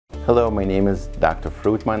Hello, my name is Dr.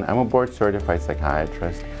 Fruitman. I'm a board-certified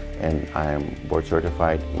psychiatrist, and I'm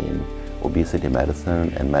board-certified in obesity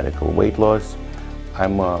medicine and medical weight loss.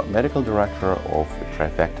 I'm a medical director of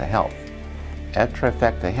Trifecta Health. At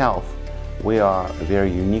Trifecta Health, we are a very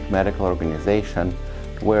unique medical organization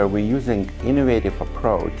where we're using innovative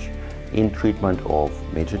approach in treatment of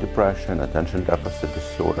major depression, attention deficit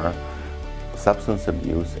disorder, substance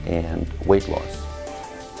abuse, and weight loss.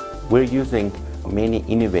 We're using many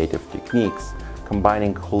innovative techniques,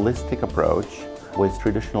 combining holistic approach with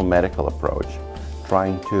traditional medical approach,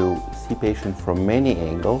 trying to see patients from many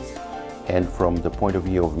angles and from the point of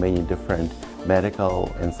view of many different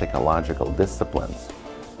medical and psychological disciplines.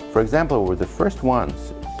 For example, we're the first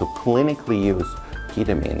ones to clinically use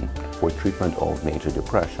ketamine for treatment of major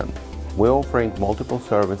depression. We're offering multiple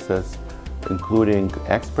services, including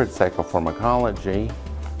expert psychopharmacology,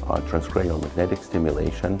 transcranial magnetic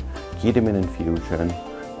stimulation, ketamine infusion,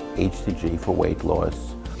 HCG for weight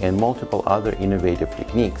loss, and multiple other innovative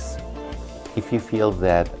techniques. If you feel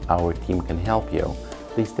that our team can help you,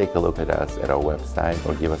 please take a look at us at our website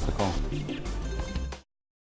or give us a call.